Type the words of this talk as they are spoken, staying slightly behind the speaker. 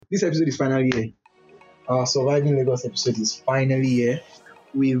This episode is finally here. Our Surviving Lagos episode is finally here.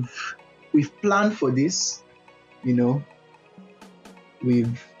 We've planned for this, you know.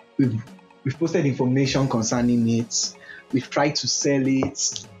 We've posted information concerning it. We've tried to sell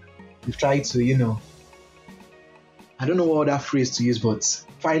it. We've tried to, I don't know what other phrase to use, but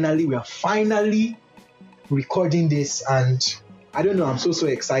finally, we are finally recording this, and I don't know, I'm so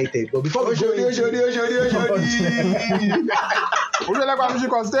excited. But before we go into...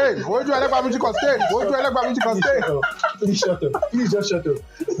 Please shut up. Please just shut up.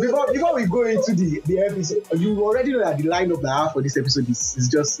 Before we go into the episode, you already know that the lineup that I have for this episode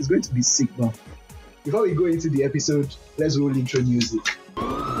is going to be sick, but before we go into the episode, let's roll intro music.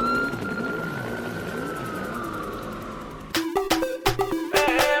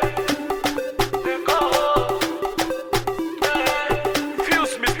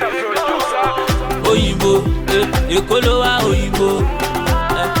 Ekolowa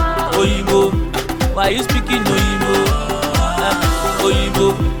Oyinbo, why you speaking Oyinbo? Oyinbo,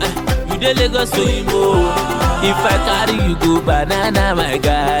 you dey Lagos Oyinbo. If I carry you go banana, my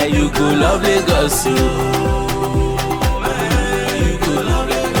guy, you go love Lagos.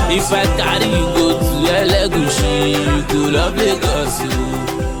 If I carry you go to Elegushi, you go love Lagos.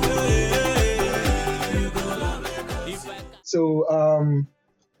 So,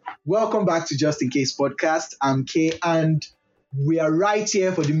 welcome back to Just In Case podcast. I'm Kay, and we are right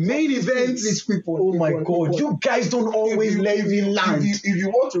here for the main event. Oh my God, you guys don't always let me land. If you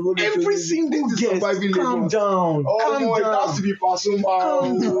want to roll every single guest, calm down. Calm down. It has to be Pasuma.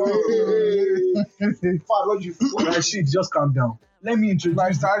 Rashid, just calm down. Let me introduce.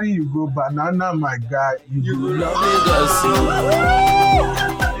 My story, you go banana, my guy. You go love Lagos.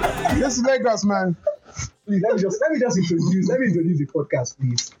 This is Lagos, man. Please, let me just introduce the podcast,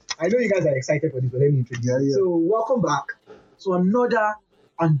 please. I know you guys are excited for this, but let me introduce. Yeah. So, welcome back to another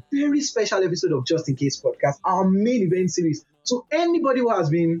and very special episode of Just In Case podcast, our main event series. So, anybody who has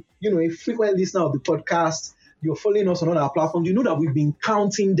been, a frequent listener of the podcast, you're following us on all our platforms, you know that we've been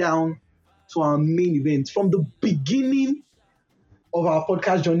counting down to our main event. From the beginning of our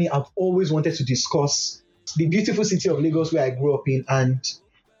podcast journey, I've always wanted to discuss the beautiful city of Lagos where I grew up in, and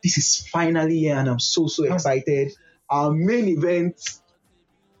this is finally here, and I'm so excited. Our main event,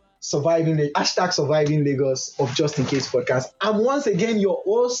 Surviving Lagos of Just In Case podcast. I'm once again your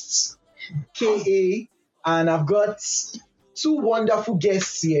host, KA, and I've got two wonderful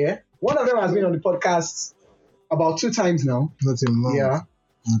guests here. One of them has been on the podcast about 2 times now. Nothing long. Yeah.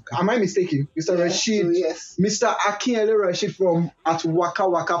 Okay. Am I mistaken? Mr. Rashid. Yes. Mr. Akinyele Rashid from at Waka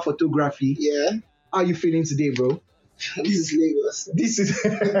Waka Photography. Yeah. How are you feeling today, bro? This is Lagos.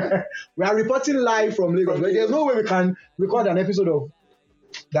 We are reporting live from Lagos. But there's no way we can record an episode of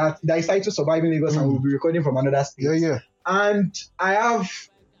that is titled Surviving Lagos, and we'll be recording from another state. Yeah. And I have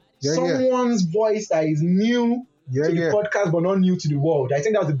someone's voice that is new to the podcast, but not new to the world. I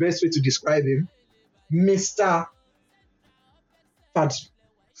think that's the best way to describe him. Mr.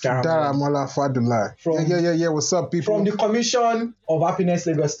 Daramola Fadulai. Yeah. What's up, people? From the Commission of Happiness,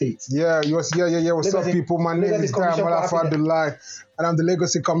 Lagos State. Yeah. What's up, people? My name is Daramola Fadulai, and I'm the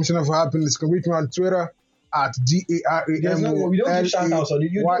Lagos State Commissioner for Happiness. You can reach me on Twitter at DARAMOLA. We don't give shout outs on it.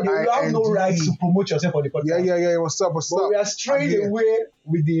 You have no right to promote yourself on the podcast. Yeah. What's up? But we are straight away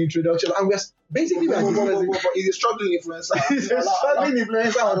with the introduction, and we're basically he's a struggling influencer. He's a struggling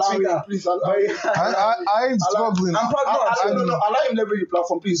influencer on Twitter. Please, I ain't struggling. I'm probably not. Allow him leverage your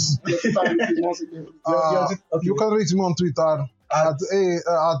platform, please. You can reach me on Twitter at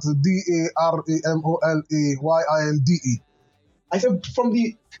DARAMOLAYINDE. I said from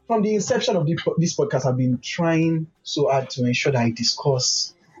the inception of this podcast, I've been trying so hard to ensure that I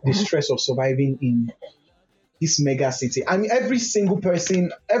discuss the stress of surviving in this mega city. I mean, every single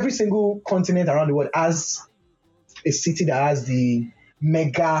person, every single continent around the world has a city that has the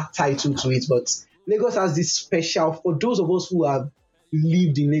mega title to it, but Lagos has this special for those of us who have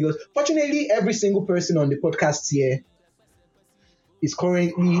lived in Lagos. Fortunately, every single person on the podcast here is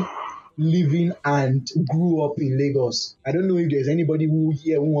currently living and grew up in Lagos. I don't know if there's anybody who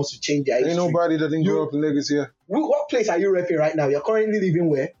wants to change their history. Ain't nobody that didn't grow up in Lagos here. What place are you repping right now? You're currently living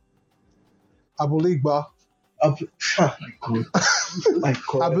where? Abulegba. My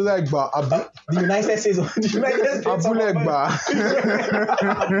God. Abulegba. The United States. Abulegba.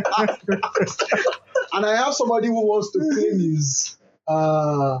 And I have somebody who wants to claim his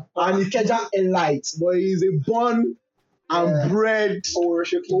an Ikeja elite, but he's a born and bred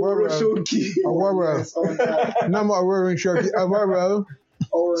Oroshoki. Number Oroshoki.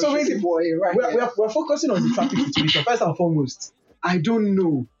 So basically, we're focusing on the traffic situation first and foremost. I don't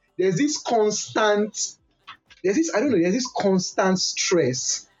know. There's this constant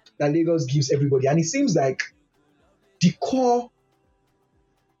stress that Lagos gives everybody. And it seems like the core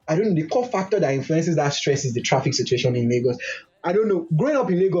factor that influences that stress is the traffic situation in Lagos. I don't know. Growing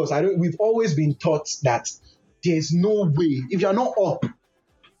up in Lagos, we've always been taught that there's no way, if you're not up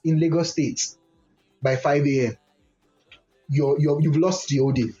in Lagos State by 5 a.m., you've lost the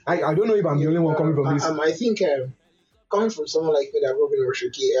whole day. I don't know if I'm the only one coming from this. I think coming from someone like me that grew up in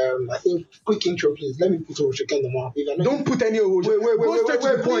Oshoki, I think quick intro, please. Let me put Oshoki on the map. Don't put any Oshoki.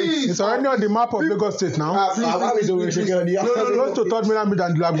 Wait, please. It's already on the map of Lagos State now. How is Oshoki on the map? Close to Third Mainland Bridge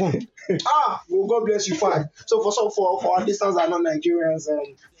and Lagoon. Well, God bless you, fine. So for our listeners that are not Nigerians,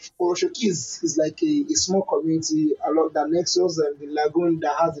 Oshoki is like a small community along the Nexus and the Lagoon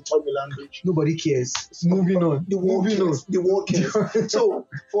that has the Third Mainland Bridge. Nobody cares. Moving on. The world cares. So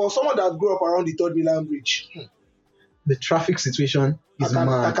for someone that grew up around the Third Mainland Bridge, the traffic situation is mad.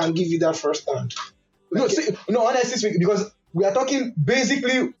 I can give you that firsthand. Honestly speaking, because we are talking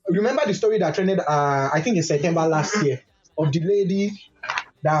basically, remember the story that trended, I think in September last year, of the lady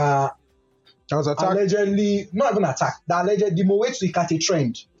that was attacked? Allegedly, not even attacked, that allegedly, the Mowetsu Ikate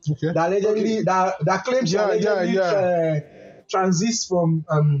trend, that allegedly, that claims she allegedly transits from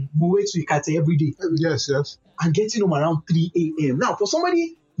Mowetsu Ikate every day. Yes. And getting home around 3 a.m. Now, for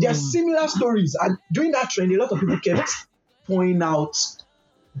somebody, there are similar stories, and during that trend, a lot of people kept pointing out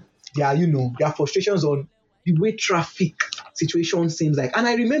their frustrations on the way traffic situation seems like. And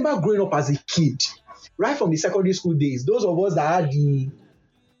I remember growing up as a kid, right from the secondary school days, those of us that had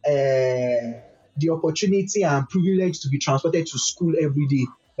the opportunity and privilege to be transported to school every day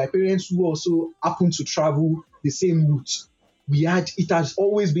by parents who also happened to travel the same route. It has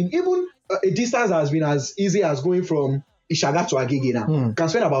always been, even a distance that has been as easy as going from Ishaga to Agege now. You can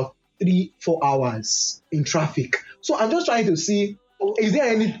spend about 3-4 hours in traffic. So I'm just trying to see, is there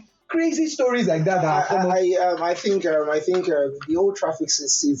any crazy stories like that? I think the whole traffic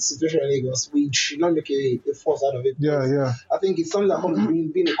situation in Lagos, we should not make a fuss out of it. Yeah. I think it's something that comes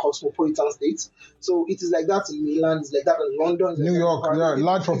with being a cosmopolitan state. So it is like that in Milan, it's like that in London, New York,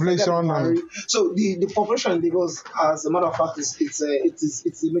 large population. So the population in Lagos, as a matter of fact, it's a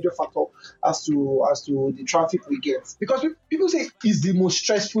major factor as to the traffic we get. Because people say it's the most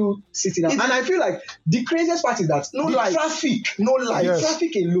stressful city now, and I feel like the craziest part is that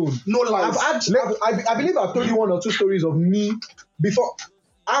traffic alone. No lies. I believe I've told you one or two stories of me before.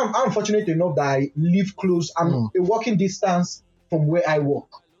 I'm fortunate enough that I live close. I'm a walking distance from where I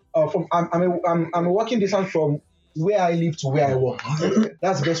work. I'm a walking distance from where I live to where I work.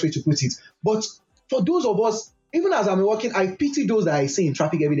 That's the best way to put it. But for those of us, even as I'm working, I pity those that I see in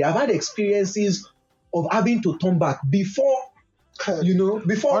traffic every day. I've had experiences of having to turn back before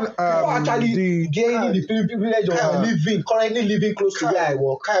actually gaining the privilege of currently living close to where I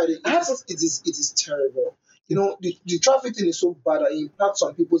work. It is terrible. The traffic thing is so bad that it impacts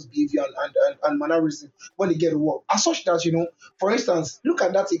on people's behavior and mannerism when they get to work. As such that, for instance, look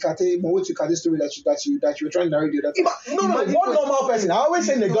at that Mowetsu Ikate story that you were trying to narrate the other time. No, one normal person. I always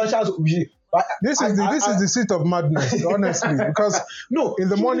say in the gunshots. This is the seat of madness, honestly. Because in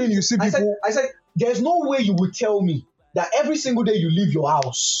the morning you see people. I said, there's no way you would tell me that every single day you leave your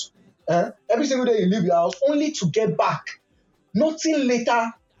house, only to get back nothing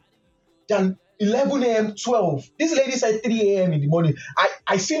later than 11 a.m., 12. This lady said 3 a.m. in the morning.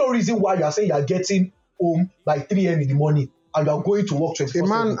 I see no reason why you are saying you are getting home by 3 a.m. in the morning and you are going to work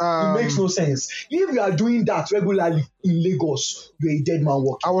 24/7. It makes no sense. If you are doing that regularly in Lagos, you're a dead man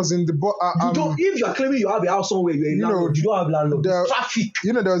walking. I was in the... if you are claiming you have a house somewhere, you're a landlord. You don't have landlord. Traffic.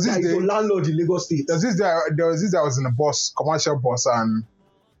 There was this day... Your landlord in Lagos State. There was this day I was in a bus, commercial bus, and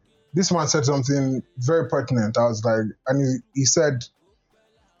this man said something very pertinent. I was like... And he said...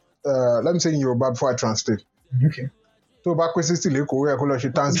 let me say in Yoruba before I translate. Okay. So back when 60 and if you clock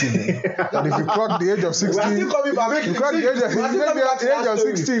the age of 60,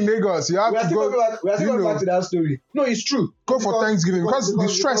 in Lagos, you have to go. We are still coming back to that story. No, it's true. Go for Thanksgiving because the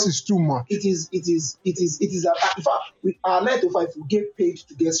stress is too much. It is. In fact, our 9 to 5 will get paid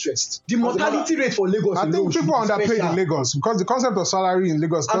to get stressed. The mortality rate for Lagos. I think people are underpaid in Lagos because the concept of salary in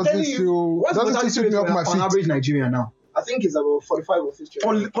Lagos doesn't still sweep me off my feet. On average, Nigeria now. I think it's about 45 or 50.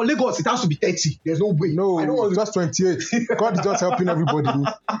 For Lagos, it has to be 30. There's no way. No, I don't want just 28. God is just helping everybody. Oh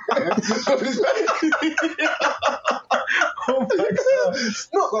my God.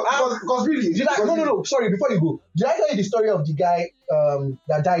 No, because really, no. Sorry, before you go, did I tell you the story of the guy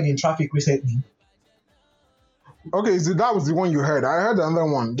that died in traffic recently? Okay, so that was the one you heard. I heard another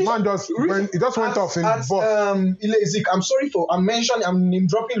one. The man just went off in the bus. Ilezik, I'm name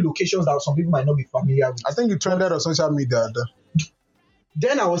dropping locations that some people might not be familiar with. I think it trended on social media.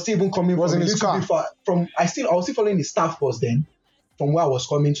 Then I was still even coming from a little bit far from. I was still following the staff bus then from where I was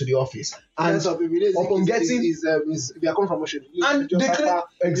coming to the office. And Yes, upon getting we are coming from Ocean. and they claim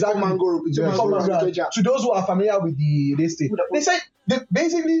exactly to those who are familiar with the state, they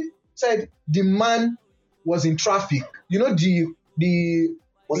basically said the man was in traffic. You know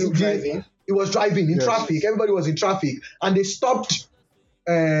Was he driving? He was driving in traffic. Everybody was in traffic, and they stopped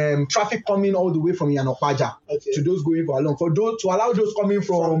traffic coming all the way from Yanopaja to those going for along. To allow those coming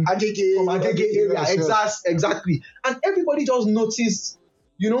from Agege area, exactly. And everybody just noticed,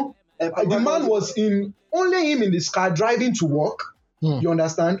 the man was only him in this car driving to work. You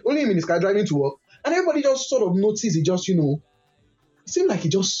understand? Only him in his car driving to work, and everybody just sort of noticed. It just, it seemed like he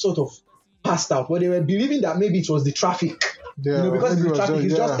just sort of passed out, but they were believing that maybe it was the traffic. Because the traffic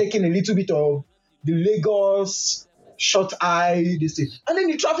is just taking a little bit of the Lagos short eye, this thing. And then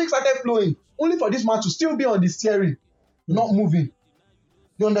the traffic started flowing, only for this man to still be on the steering, not moving.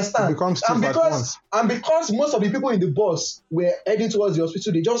 You understand? And because most of the people in the bus were heading towards the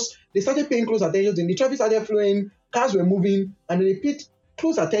hospital, they started paying close attention to him. The traffic started flowing, cars were moving, and they paid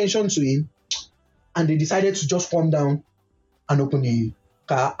close attention to him, and they decided to just calm down and open the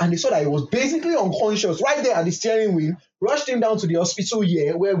car. And they saw that he was basically unconscious right there at the steering wheel, rushed him down to the hospital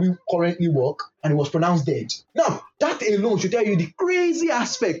here where we currently work, and he was pronounced dead. Now, that alone should tell you the crazy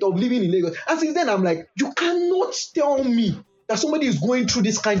aspect of living in Lagos. And since then, I'm like, you cannot tell me that somebody is going through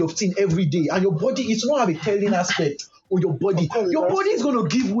this kind of thing every day, and your body is not have a telling aspect on your body. Your body is going to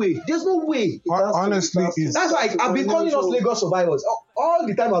give way. There's no way. Honestly, that's why I've been calling us Lagos survivors. All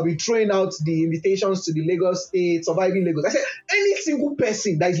the time I've been throwing out the invitations to the Lagos state, surviving Lagos. I said, any single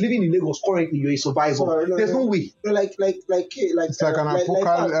person that is living in Lagos currently, you're a survivor. There's no way. Like Fan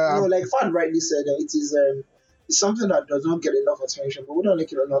rightly said, it is it's something that does not get enough attention. But whether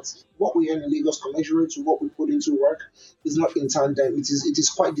like it or not, what we earn in Lagos commensurate to what we put into work is not in tandem. It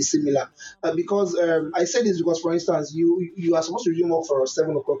is quite dissimilar. Because I say this because, for instance, you are supposed to resume work for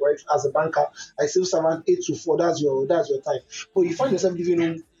 7 o'clock, right? As a banker, I still serve 8 to 4. That's your time. But you find yourself leaving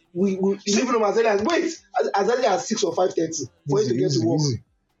home. We leaving home as early as 6 or 5:30 for you to get to work.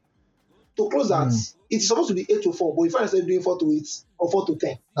 To close that, it's supposed to be 8 to 4, but you find yourself doing 4 to 8 or 4 to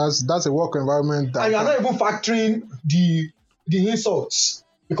 10. That's a work environment. And you're not even factoring the insults,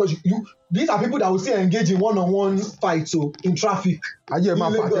 because these are people that will still engage in one-on-one fights in traffic. They're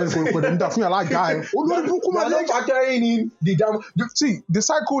not factoring in the damn. See, the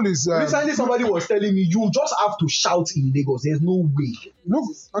cycle is. Recently, somebody was telling me you just have to shout in Lagos. There's no way. Look,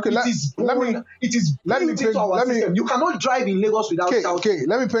 okay, let me system. You cannot drive in Lagos without shouting. Okay,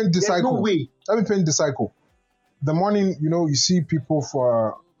 let me paint the cycle. No way. Let me paint the cycle. The morning, you see people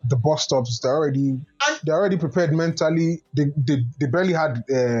for the bus stops. They're already prepared mentally. They barely had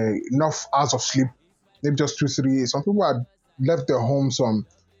enough hours of sleep. Maybe just 2, 3. Some people had left their homes 5,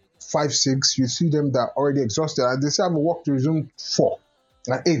 6. You see them that are already exhausted, and they say have a work to resume 4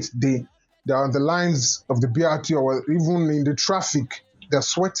 and 8. They're on the lines of the BRT or even in the traffic. They're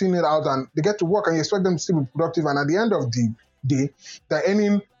sweating it out, and they get to work, and you expect them to still be productive. And at the end of the day, they're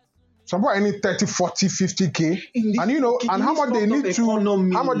earning. Some people are earning 30, 40, 50K, and how much they need to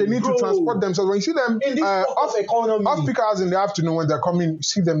transport themselves. When you see them off peak hours in the afternoon when they're coming, you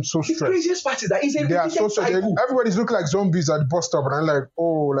see them so stressed. The craziest part is that they are so stressed. Everybody's looking like zombies at the bus stop, and I'm like,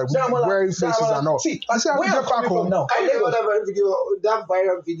 wearing faces and all. See, where I'm coming from now. I never that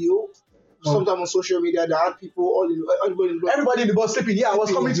viral video. Sometime on social media that had people everybody in the bus sleeping. Yeah, I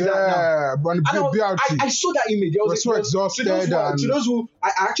was coming to that now. I saw that image. I was so exhausted. To those who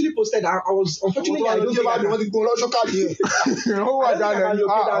I actually posted, I was unfortunately I don't think I that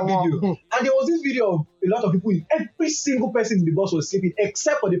video. And there was this video of a lot of people. Every single person in the bus was sleeping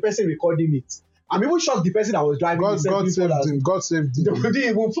except for the person recording it. I'm even shocked the person that was driving. God saved him. They didn't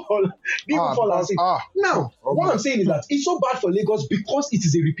even fall asleep. Now, what I'm saying is that it's so bad for Lagos because it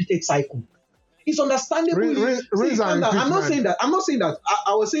is a repeated cycle. It's understandable. I'm not saying that. I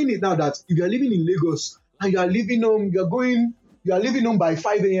was saying it now that if you are living in Lagos and you are leaving home, you are leaving home by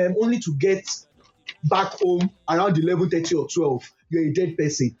 5 a.m. only to get back home around 11:30 or 12. You're a dead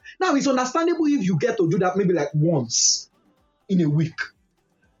person. Now, it's understandable if you get to do that maybe like once in a week.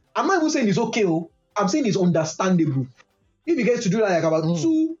 I'm not even saying it's okay. I'm saying it's understandable. If you get to do that like about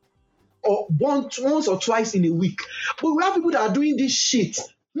 2 or once or twice in a week. But we have people that are doing this shit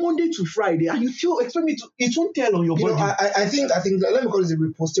Monday to Friday, and you still expect me to, it won't tell on your body. I think let me call this a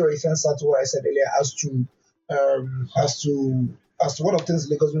reposture or a fence to what I said earlier as to what of things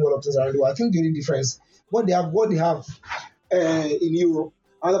Lagos mean, what of things around the world. I think the only difference, what they have in Europe,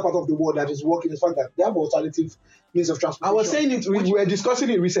 another part of the world that is working, is the fact that they have alternative means of transportation. I was saying it, we were discussing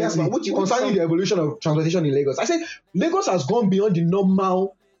it recently concerning the evolution of transportation in Lagos. I said Lagos has gone beyond the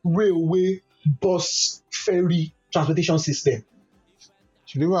normal railway, bus, ferry transportation system.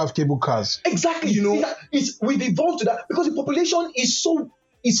 Should even have cable cars. Exactly. We've evolved to that because the population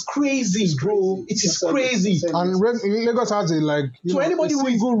is crazy, bro. It is crazy. And Lagos has anybody who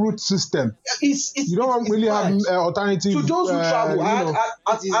single route system. You don't really have alternative. To those who travel,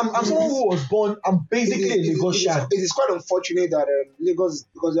 I'm someone who was born. I'm basically a Lagosian. It is quite unfortunate that Lagos,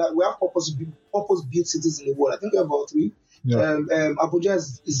 because we have purpose-built cities in the world. I think we have about 3. Yeah. Abuja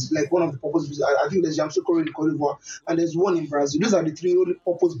is like one of the purpose-built. I think there's Yamoussoukro in Cote d'Ivoire, and there's one in Brazil. These are the 3 only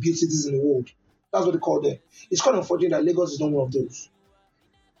purpose-built cities in the world. That's what they call them. It's quite unfortunate that Lagos is not one of those.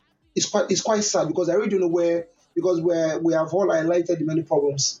 It's quite sad because I really don't know where, because we have all highlighted the many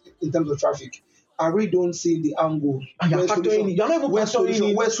problems in terms of traffic. I really don't see the angle. And you're not even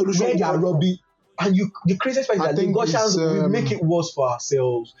factoring where they are robbing. And the craziest part is that Lagosians will make it worse for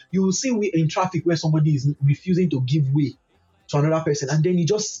ourselves. You will see in traffic where somebody is refusing to give way to another person, and then he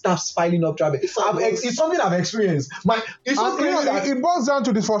just starts piling up traffic. It's something I've experienced. It boils down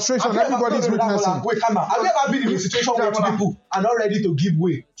to the frustration everybody's witnessing. Wait, come on. Have you ever been in a situation where 2 people are not ready to give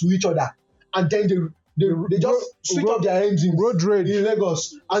way to each other, and then they just switch up their engines? Road rage in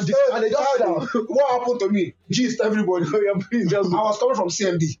Lagos, and they just down. What happened to me? Gist everybody. I was coming from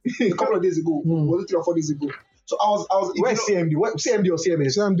CMD a couple of days ago. Was it 3 or 4 days ago? So I was. Where's CMD? What CMD or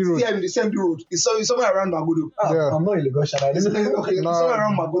CMS? CMD road. CMD road. It's somewhere around Magodo. I'm not in Lagos. Okay, somewhere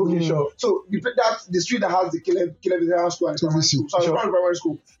around Magodo. Okay, sure. So the street that has the Kilebizera School and primary school. So I was around primary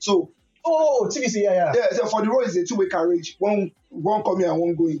school. So TVC, yeah. Yeah. So for the road is a 2-way carriage. One coming and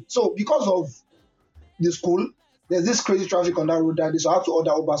one going. So because of the school, there's this crazy traffic on that road that day. So I had to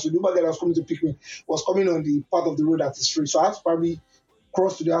order Uber. So the Uber guy that was coming to pick me was coming on the part of the road that is free. So I had to probably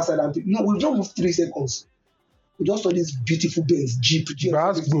cross to the other side and pick. No, we've not moved 3 seconds. We just saw this beautiful Benz Jeep.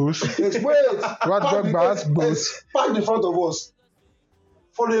 Bass Bush. Parked in front of us,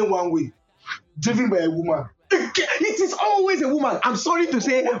 following one way, driven by a woman. It is always a woman. I'm sorry to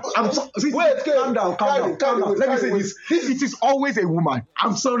say. Calm down. Let me say this. It is always a woman.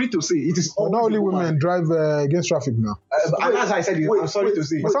 I'm sorry to say. It is not only women drive against traffic now. As I said, I'm sorry to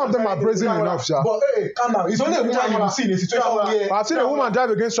say. But some of them are brazen enough, sir. But calm down. It's only a woman you see in a situation where I've seen a woman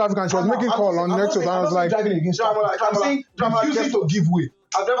drive against traffic and she was making call on next to her. I was like, driving against traffic. I'm saying refusing to give way.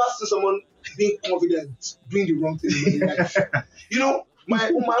 I've never seen someone being confident doing the wrong thing in life. My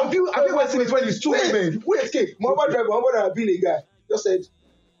view, have you ever seen it when it's 2 women? Wait, my Uber driver, I've been a guy, just said,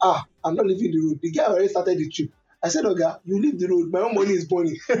 I'm not leaving the road. The guy already started the trip. I said, Oga, you leave the road. My own money is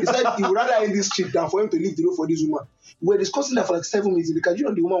burning. He said he would rather end this trip than for him to leave the road for this woman. We were discussing that for like 7 minutes because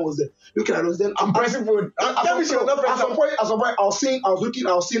the woman was there looking at us. Then I'm pressing forward. At some point, I was seeing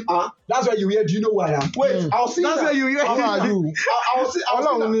her. That's where you hear. Do you know who I am? Wait, I was seeing her. That's where you hear. How are you? I was seeing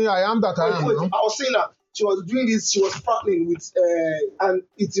her. I am that I am. Wait, I was seeing her. She was doing this. She was prattling with, and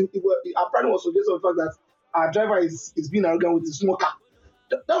her partner was suggesting the fact that our driver is being arrogant with the smoker.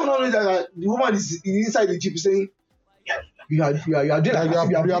 That was not only that the woman is inside the jeep saying, "You are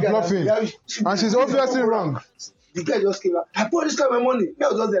bluffing," and she's obviously wrong. The guy just came out. I bought this guy my money. Me, I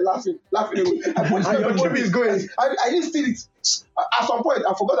was just there laughing away. I bought this guy my money. Is going. I didn't steal it. At some point,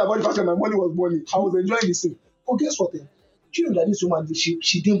 I forgot about the fact that my money was burning. I was enjoying this thing. But guess what? Do you know that this woman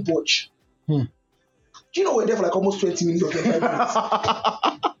she didn't budge? Do you know we're there for like almost 20 minutes or 25 minutes?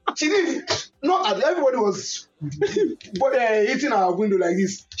 She didn't. Not everybody was hitting our window like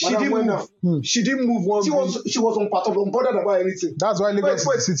this. She didn't move. She didn't move one. She was unbothered about anything. That's why Lagos is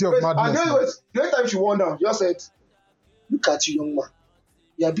the city of madness. And the only time she won down, she just said, "Look at you, young man.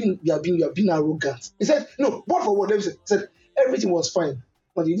 You are being arrogant." He said, "No, word for word." He said everything was fine,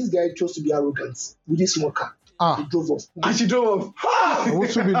 but this guy chose to be arrogant with this smoker. He drove off. And she drove off.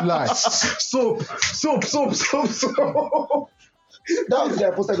 What should be like? Soap. That was the guy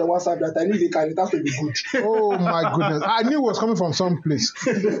I posted on WhatsApp that I knew they can. It has to be good. Oh my goodness. I knew it was coming from some place.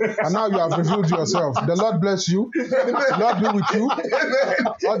 And now you have revealed yourself. The Lord bless you. The Lord be with you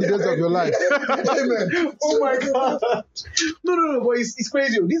all the days of your life. Amen. Oh my God. No, but it's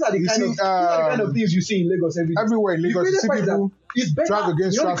crazy. These are the kind of things you see in Lagos every day. Everywhere in Lagos, you see people drive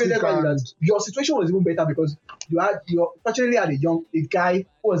against traffic. Your situation was even better because you fortunately had a guy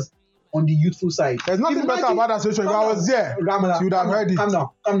who was on the youthful side. There's nothing better about that situation. If I was there, you would have heard it. Calm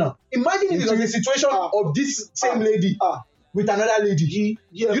down. Imagine if it was a situation of this same lady with another lady.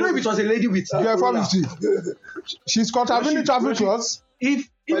 You know if it was a lady with... She's contravening traffic laws. If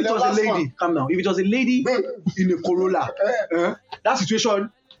it was a lady, calm down. If it was a lady in a Corolla, that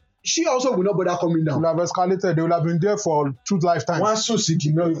situation... She also will not bother coming down. Will have escalated. They will have been there for 2 lifetimes. One so sick,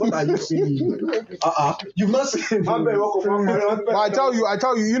 what are you saying? You've not seen. But I tell you,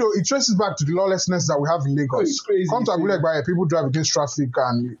 it traces back to the lawlessness that we have in Lagos. It's crazy. Come to Agulegbaye, people drive against traffic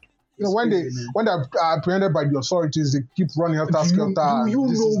and You know, when they're apprehended by the authorities, they keep running after skelter. Do you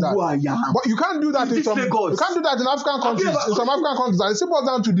this know is that. who I am? But you can't do that in This some. Lagos. You can't do that in African countries. In some African countries, and it boils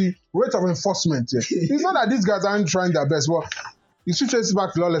down to the rate of enforcement. Yeah. It's not that these guys aren't trying their best, but it still traces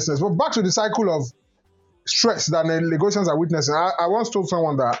back to lawlessness. But back to the cycle of stress that the Lagosians are witnessing. I once told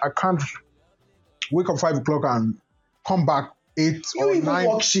someone that I can't wake up 5 o'clock and come back 8 You or even 9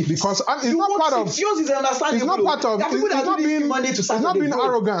 work shifts. because it's You not work part of. shifts. Yours is understandable. It's not part of. There are people It's that not do this being. Monday to It's Saturday. not being bro.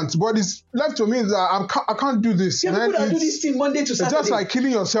 arrogant, but it's left to me is that I can't do this. There are man. people that do It's- this thing Monday to It's Saturday. just like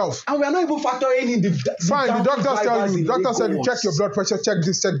killing yourself. And we are not even factoring in the Fine, the doctors tell drivers you, in doctor said Lagos. check your blood pressure, check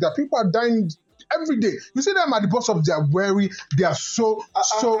this, check that. People are dying every day. You see them at the bus stop, they are wary, they are so.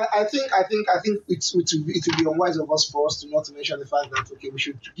 I think it would be unwise of us for us to not mention the fact that okay, we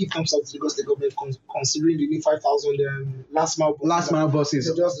should give thumbs up to Lagos State government considering the new 5,000 last mile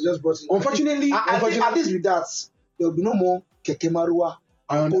buses. They just brought in. Unfortunately, I think at least with that, there will be no more Keke Marua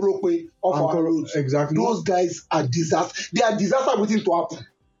and Korope off our roads. Exactly. Those guys are disaster. They are disaster waiting to happen.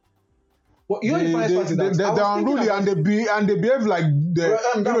 But you know the funny part is that They're unruly and they behave like the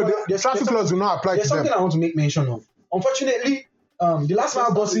there's traffic laws do not apply There's to them. something I want to make mention of. Unfortunately, the last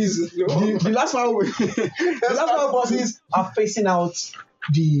mile buses, the last mile buses are facing out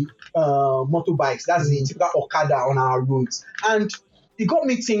the motorbikes. That's the typical Okada on our roads. And it got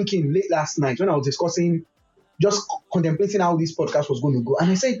me thinking late last night when I was discussing, just contemplating how this podcast was going to go. And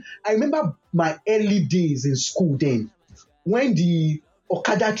I said, I remember my early days in school then, when the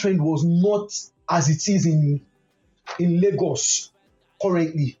Okada trend was not as it is in Lagos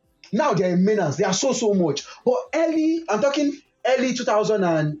currently. Now they are in menace. They are so much. But I'm talking early 2000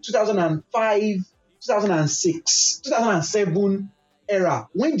 and 2005, 2006, 2007 era,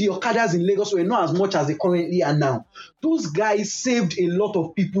 when the Okadas in Lagos were not as much as they currently are now. Those guys saved a lot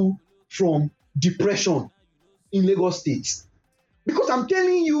of people from depression in Lagos State. Because I'm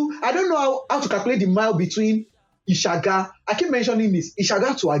telling you, I don't know how to calculate the mile between Ishaga. I keep mentioning this,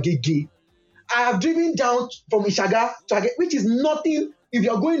 Ishaga to Agege. I have driven down from Ishaga to Agege, which is nothing if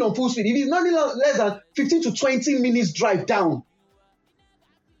you're going on full speed. It is nothing less than 15 to 20 minutes drive down.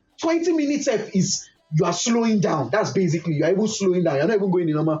 20 minutes is you are slowing down. That's basically, you are even slowing down. You're not even going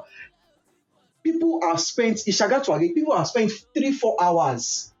in normal. People have spent, Ishaga to Agege, people have spent 3-4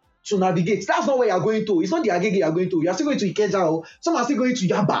 hours to navigate. That's not where you're going to. It's not the Agege you're going to. You're still going to Ikeja. Some are still going to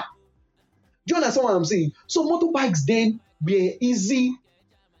Yaba. Do you understand what I'm saying? So motorbikes then were easy.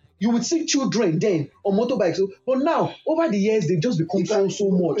 You would see children then on motorbikes. But now, over the years, they've just become so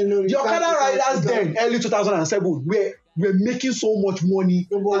much. The Okada riders then, early 2007, were making so much money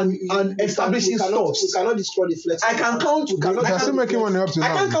and establishing stuff. We cannot destroy the flex. They're still making money up to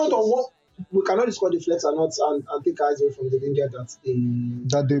now. I can't count on what. We cannot destroy the flex and take eyes away from the danger that they.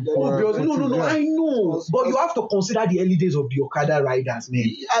 No, I know. But you have to consider the early days of the Okada riders, man.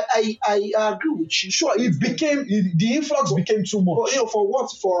 I agree with you. Sure, the influx became too much. But for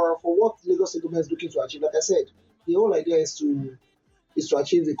what Lagos State government is looking to achieve, like I said, the whole idea is to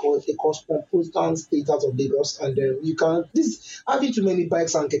achieve a constant state out of Lagos, and you can having too many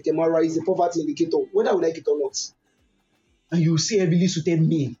bikes and Keke Marua is a poverty indicator, whether we like it or not. And you see heavily suited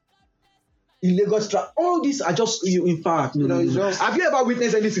men in Lagos. All these are just, in fact, have you ever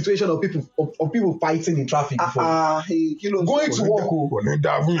witnessed any situation of people fighting in traffic before? Going to work. No,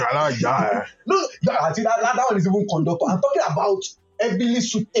 that one is even conductor. I'm talking about heavily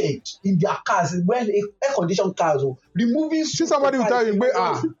suited in their cars, when air conditioned cars, removing. See somebody will tell you,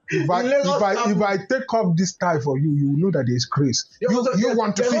 if I take off this tie for you, you will know that there's grace. You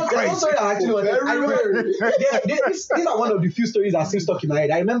want to feel crazy. These are one of the few stories that still stuck in my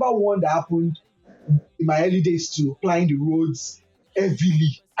head. I remember one that happened in my early days too, plying the roads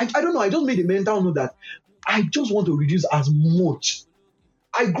heavily. I don't know, I just made a mental note that I just want to reduce as much.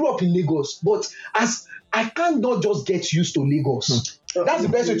 I grew up in Lagos, but as I can't not just get used to Lagos. That's the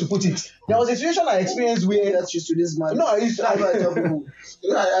best way to put it. There was a situation I experienced where that's used to this man. No, I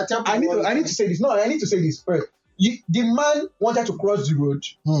tell people. I need to say this. No, I need to say this first. The man wanted to cross the road.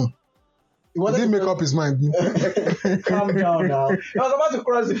 He didn't make up his mind. Calm down now. He was about to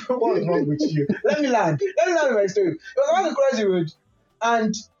cross the road. What is wrong with you? Let me land my story. He was about to cross the road,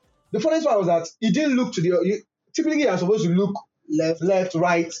 and the funniest part was that he didn't look to the. Typically, you're supposed to look left,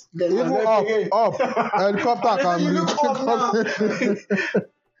 right, then even up. Helicopter can you look up now.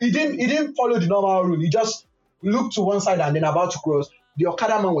 He didn't follow the normal rule. He just looked to one side and then about to cross. The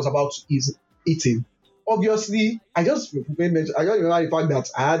Okada man was about to eat him. Obviously, I just remember the fact that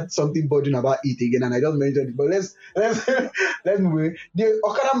I had something bothering about it again, and I just mentioned it. But let's move. The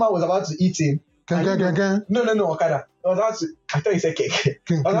Okada man was about to eat him. No, Okada. I thought he said cake.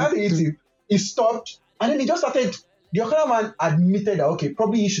 I was about to eat him. He stopped, and then he just started the Okada man admitted that okay,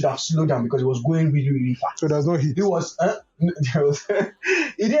 probably he should have slowed down because it was going really, really fast. So there's no heat. He was,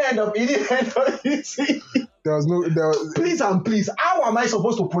 he didn't end up hitting. There was Please and please, how am I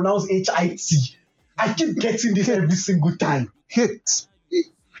supposed to pronounce HIT? I keep getting this every single time. hit.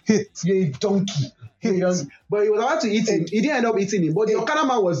 You're a donkey. But he was about to eat him. He didn't end up eating him. But the Okada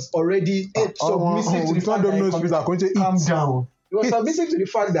man was already submissive to the fact that calm down. He was submissive to the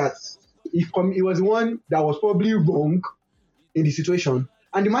fact that he was the one that was probably wrong in the situation.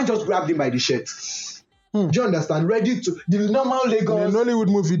 And the man just grabbed him by the shirt. Do you understand? Ready to the normal Lagos. In a Nollywood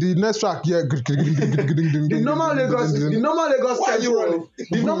movie, the next track, yeah. The normal Lagos. Why are you running?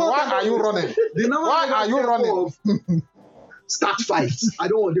 Why are you running? The normal Why are you running? Start fight. I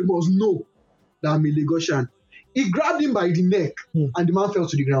don't want. They must know that I'm a Lagosian. He grabbed him by the neck, and the man fell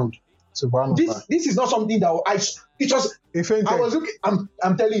to the ground. This is not something that it just. I was looking.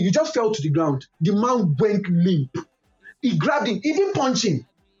 I'm telling you, he just fell to the ground. The man went limp. He grabbed him. He didn't punch him.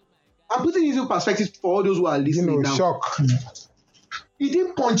 I'm putting it into perspective for all those who are listening now. Shock. He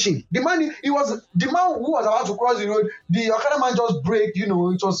didn't punch him. The man who was about to cross the road. The Okada man just break. It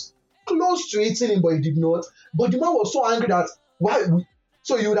was close to hitting him, but he did not. But the man was so angry that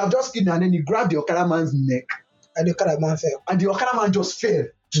so he would have just hit him, and then he grabbed the Okada man's neck, And the Okada man fell. and the Okada man just fell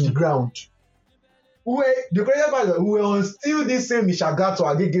to the ground. The crazy part is that we were still this same Ishagato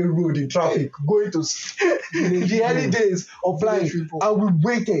Agege road in traffic, going to the early days of flying, and we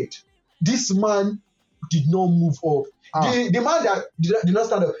waited. This man did not move up. The man that did not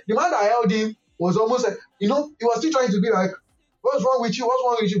stand up, the man that held him was almost like, he was still trying to be like, what's wrong with you? What's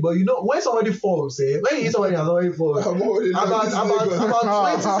wrong with you? But when somebody falls, when you hit somebody and somebody falls, about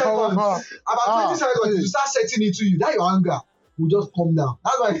 20 seconds, you start setting it to you. That your anger will just come down.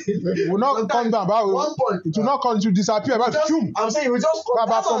 That's why it will not come down, but one point. It will not come to disappear. But I'm saying it will just come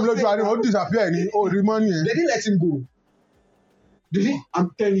down. From Lodge, will disappear. The money. They didn't let him go.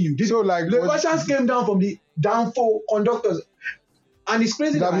 I'm telling you. The Russians came down from the downfall conductors. And it's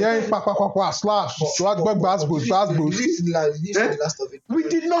crazy that we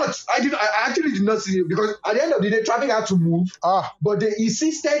did not. I actually did not see it because at the end of the day, traffic had to move. But they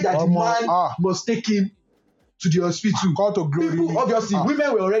insisted that the man must take him to the hospital. Call to glory. People, obviously,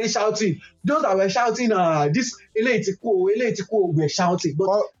 women were already shouting. Those that were shouting, this Ele were shouting.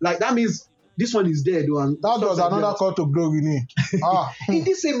 But that means this one is dead. And that was another call to glory. In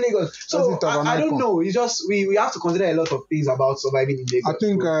this same Lagos. So I don't know. It's just we have to consider a lot of things about surviving in Lagos. I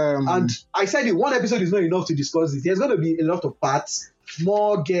think and I said it, one episode is not enough to discuss it. There's going to be a lot of parts,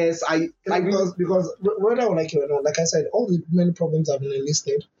 more guests. Because whether I like it or not, like I said, all the many problems have been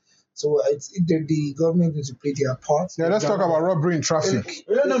enlisted. So the government needs to play their part. Yeah, let's talk about robbery in traffic.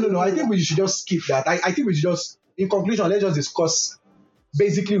 No. I think we should just skip that. I think we should just, in conclusion, let's just discuss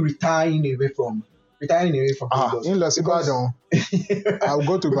basically retiring away from Lagos. In Los Ibadan, I'll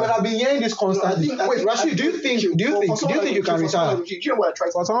go to. Because I've been hearing this constantly. Wait, Rashid, do you think you can retire? Do you know what I try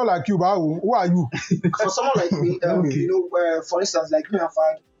to? For someone like you, who are you? For someone like me, for instance, like me and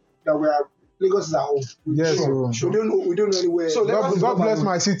Fad, that we are Lagos is our home. Yes, we don't know anywhere. So God bless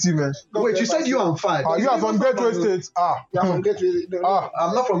my city, man. Wait, you said you and Fad. You are from Gateway State. You are from Gateway.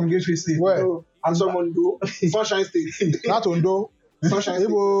 I'm not from Gateway State. Where? No, I'm from Ondo, Sunshine State. Not Ondo. Sunshine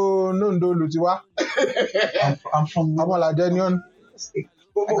State. I'm from Amoladenion.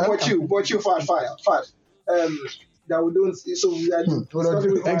 But you, Fad. That we don't. So we are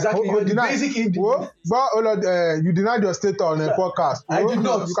exactly. You denied your state on a podcast. I did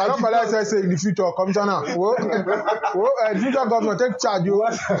not. You cannot collect say in the future, Commissioner. Future government take charge.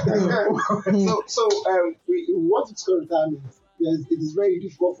 So we want to discuss retirement. Yes, it is very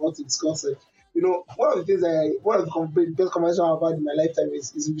difficult for us to discuss it. One of the best conversations I've had in my lifetime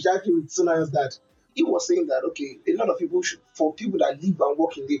is exactly with Sunayos that he was saying that a lot of people for people that live and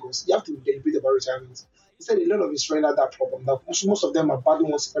work in Lagos, you have to be deliberate about retirement. He said a lot of his friends had that problem. That most of them are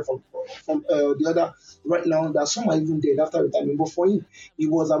battling one step from the other right now. That some are even dead after retirement. But for him, he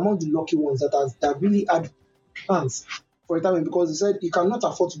was among the lucky ones that really had plans for retirement because he said he cannot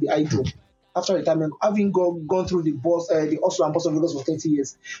afford to be idle after retirement, having gone through the hustle and bustle of Lagos for 30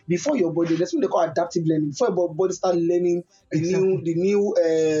 years. Before your body, that's what they call adaptive learning. Before your body start learning the new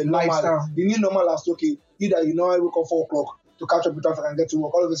lifestyle, the new normal lifestyle. I wake up 4 o'clock to catch up with traffic and get to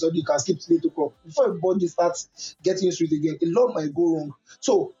work. All of a sudden, you can skip to 8 o'clock. Before your body starts getting used to it again, a lot might go wrong.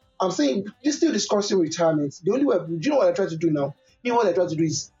 So I'm saying, this still discussing retirement. The only way, do you know what I try to do now? What I try to do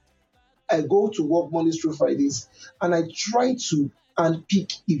is I go to work Mondays through Fridays and I try to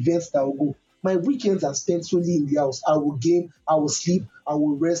pick events that will go. My weekends are spent solely in the house. I will game, I will sleep, I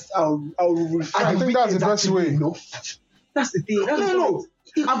will rest, I will I think that's the best way. That's the thing. No.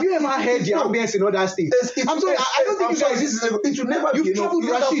 Have you ever heard the ambience in other states? I'm sorry, I don't think it will never you've be enough.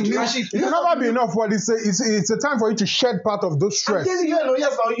 traveled Rashid. It will never be enough, but it's a time for you to shed part of those stress. You're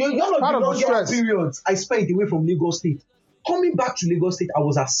not Part of the the stress. periods I spent away from Lagos State. Coming back to Lagos State, I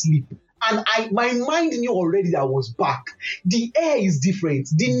was asleep. And my mind knew already that I was back. The air is different.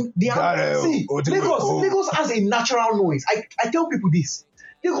 Lagos has a natural noise. I tell people this.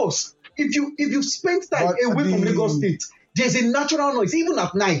 Lagos, if you spend time away from Lagos State, there's a natural noise, even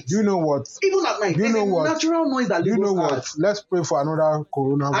at night. Do you know what? Even at night, there's a natural noise that You Lagos know what? has. Let's pray for another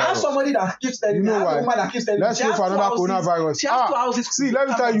coronavirus. I have somebody that keeps telling me, I have a woman that keeps telling me, Let's she pray has for two another houses. coronavirus. She has two houses. See, let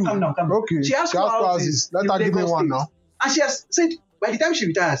me tell you. Calm down. Okay. She has two houses. Let in her give me Lagos one State. now. And she has said, by the time she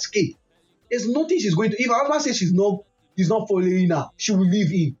retires, okay, there's nothing she's going to. If her husband says she's not following her, she will leave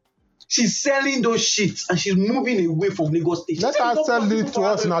him. She's selling those shits and she's moving away from Lagos State. Let her sell it to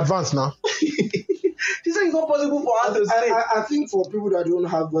us in advance now. She said it's not possible for her to stay. I think for people that don't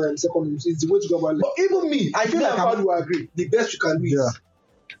have second homes, it's the way to go about it. But even me, I feel like I will agree. The best you can do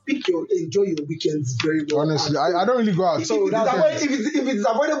is enjoy your weekends very well. Honestly, I don't really go out. If it's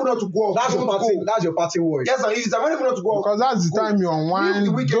avoidable not to go out, that's your party word. Yes, and if it's avoidable not to go out, Because that's the time you unwind,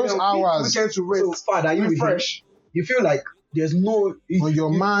 those hours. Weekend to rest. So, Father, you refresh. You feel like there's no. On your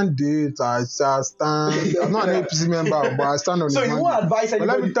mandate, I shall stand. I'm not an APC member, but I stand on So the you mandate. won't advise But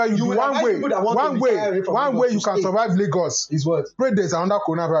anybody. let me tell you, would advise people that want to retire away from one Lagos way to you can stay. survive Lagos Is what? Pray there's another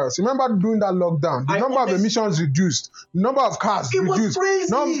coronavirus. Remember during that lockdown, the number of emissions reduced, the number of cars It was reduced,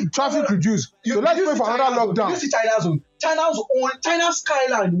 crazy. traffic reduced. So let's pray for another lockdown. You see China's own. China's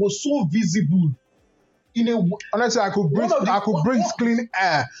skyline was so visible. Honestly, I could breathe clean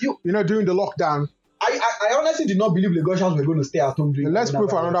air. During the lockdown. I honestly did not believe Lagosians were going to stay at home during. Let's pray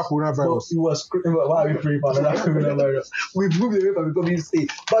for another coronavirus. But it was. Why are we praying for another coronavirus? We've moved away from the COVID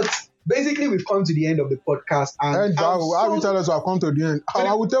state, but basically we've come to the end of the podcast. And how will you tell us I've come to the end?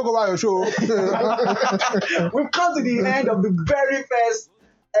 I will take over your show. We've come to the end of the very first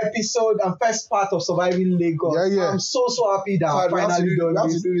episode and first part of Surviving Lagos. I'm so happy that I finally done this. We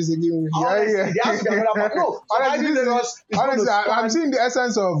have to do this again. There has to be another part. No, Surviving Lagos is honestly, going to I'm seeing the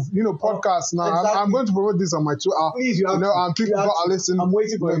essence of podcasts now. Exactly. I'm going to promote this on my Twitter. Please, you have to. And people don't listen. I'm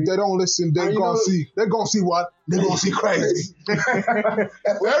waiting for you. They don't listen. They're gonna see. They're gonna see what? They're gonna see crazy. They're going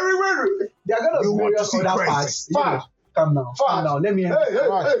to various other parts. Calm down. Let me. Hey,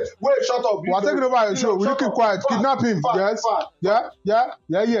 wait, shut up. We're taking over your show. Will you keep quiet? Kidnap him. Yes. Yeah.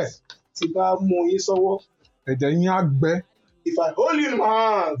 If I hold you in my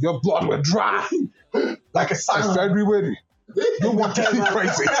hands, your blood will dry like a sack. February. You want to see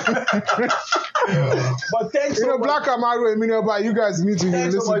crazy. But thanks so much. Black Camaro, but you guys need to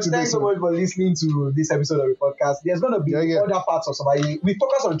listen to this. Thanks so much for listening to this episode of the podcast. There's going to be other parts of surviving. We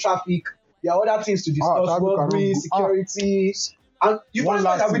focus on traffic. There are other things to discuss, robbery, security. And you find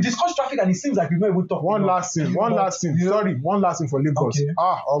out that we discuss traffic and it seems like we've not even talked One last thing. Sorry, one last thing for Lagos. Okay.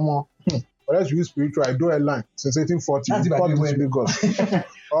 Let's use spiritual. I do a line since 1840. Lagos.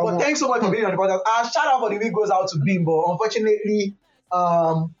 But thanks so much for being on the podcast. Our shout out for the week goes out to Bimbo. Unfortunately,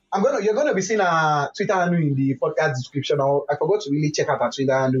 you're gonna be seeing her Twitter handle in the podcast description. I forgot to really check out her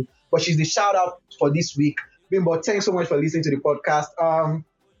Twitter handle, but she's the shout out for this week. Bimbo, thanks so much for listening to the podcast.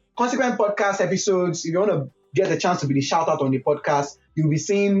 Consequent podcast episodes. If you want to get the chance to be the shout out on the podcast, you'll be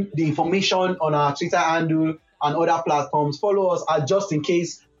seeing the information on our Twitter handle and other platforms. Follow us at Just In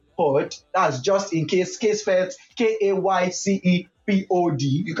Case Pod. That's Just In Case Casefed, KAYCEPOD.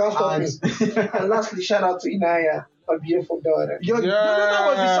 You can't stop me. And lastly, shout out to Inaya, a beautiful daughter. That was the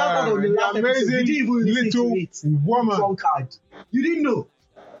shout out on the last amazing episode. You didn't even little listen to it. woman. Phone card. You didn't know.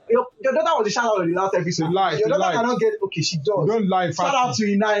 Your daughter was the shout out on the last episode. Your daughter cannot get. Okay, she does. Don't lie. Shout out to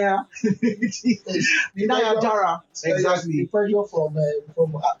Inaya. Inaya Jara. Exactly. The pressure from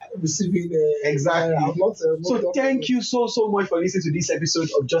receiving. Exactly. So So thank you so much for listening to this episode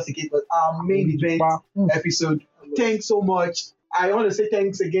of Just In Case, our main event episode. Thanks so much. I want to say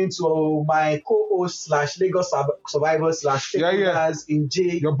thanks again to my co-host / Lagos survivors / stakeholders in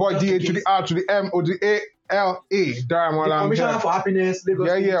J. Your boy DA to the R to the M or the ALA. The Commissioner for Happiness, Lagos.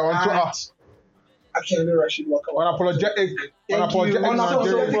 On Twitter. Actually, Rashid Waka. Unapologetic.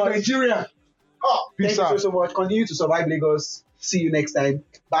 Nigeria. Peace Thank out. you so much. Continue to survive Lagos. See you next time.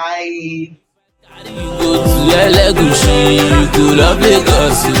 Bye. You go to Elegushi, you go love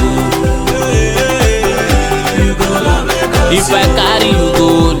Lagos. If I carry you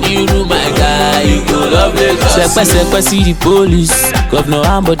go, Niru my guy, you go love Lagos. Sepe see the police, Governor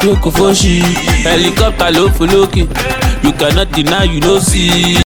Ambode Kofoshi, helicopter low for loki. You cannot deny, you know see.